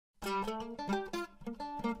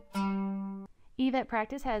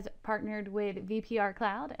eVetPractice has partnered with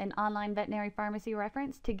VPRCloud, an online veterinary pharmacy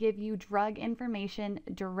reference, to give you drug information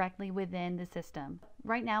directly within the system.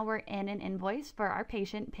 Right now we're in an invoice for our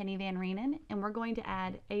patient, Penny Van Reenen, and we're going to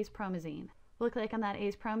add acepromazine. We'll click on that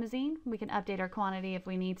acepromazine. We can update our quantity if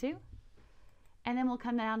we need to. And then we'll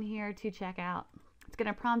come down here to check out. It's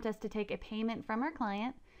going to prompt us to take a payment from our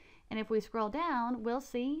client. And if we scroll down, we'll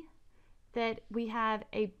see that we have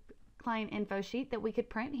a client info sheet that we could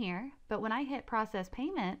print here, but when I hit process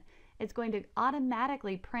payment, it's going to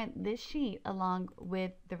automatically print this sheet along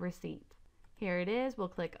with the receipt. Here it is. We'll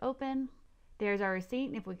click open. There's our receipt,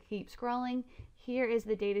 and if we keep scrolling, here is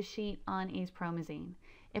the data sheet on acepromazine.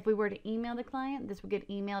 If we were to email the client, this would get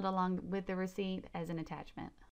emailed along with the receipt as an attachment.